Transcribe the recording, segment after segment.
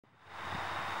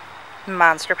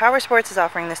Monster Powersports is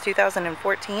offering this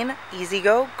 2014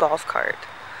 E-Z-GO golf cart.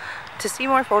 To see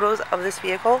more photos of this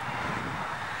vehicle,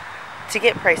 to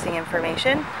get pricing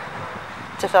information,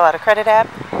 to fill out a credit app,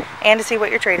 and to see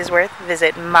what your trade is worth,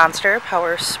 visit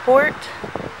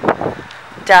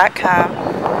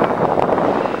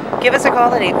monsterpowersport.com. Give us a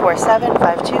call at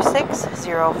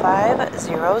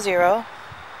 847-526-0500.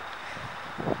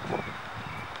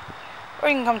 Or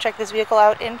you can come check this vehicle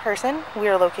out in person. We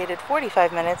are located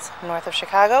 45 minutes north of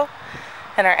Chicago,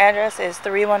 and our address is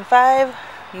 315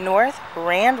 North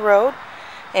Rand Road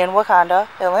in Wauconda,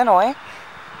 Illinois.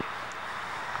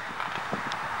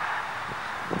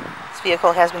 This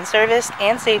vehicle has been serviced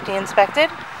and safety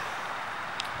inspected.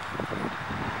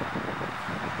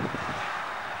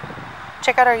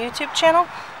 Check out our YouTube channel,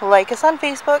 like us on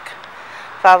Facebook,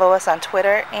 follow us on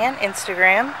Twitter and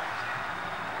Instagram.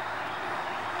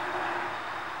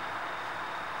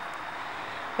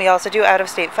 We also do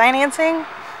out-of-state financing.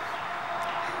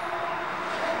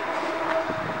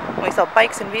 We sell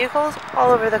bikes and vehicles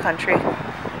all over the country.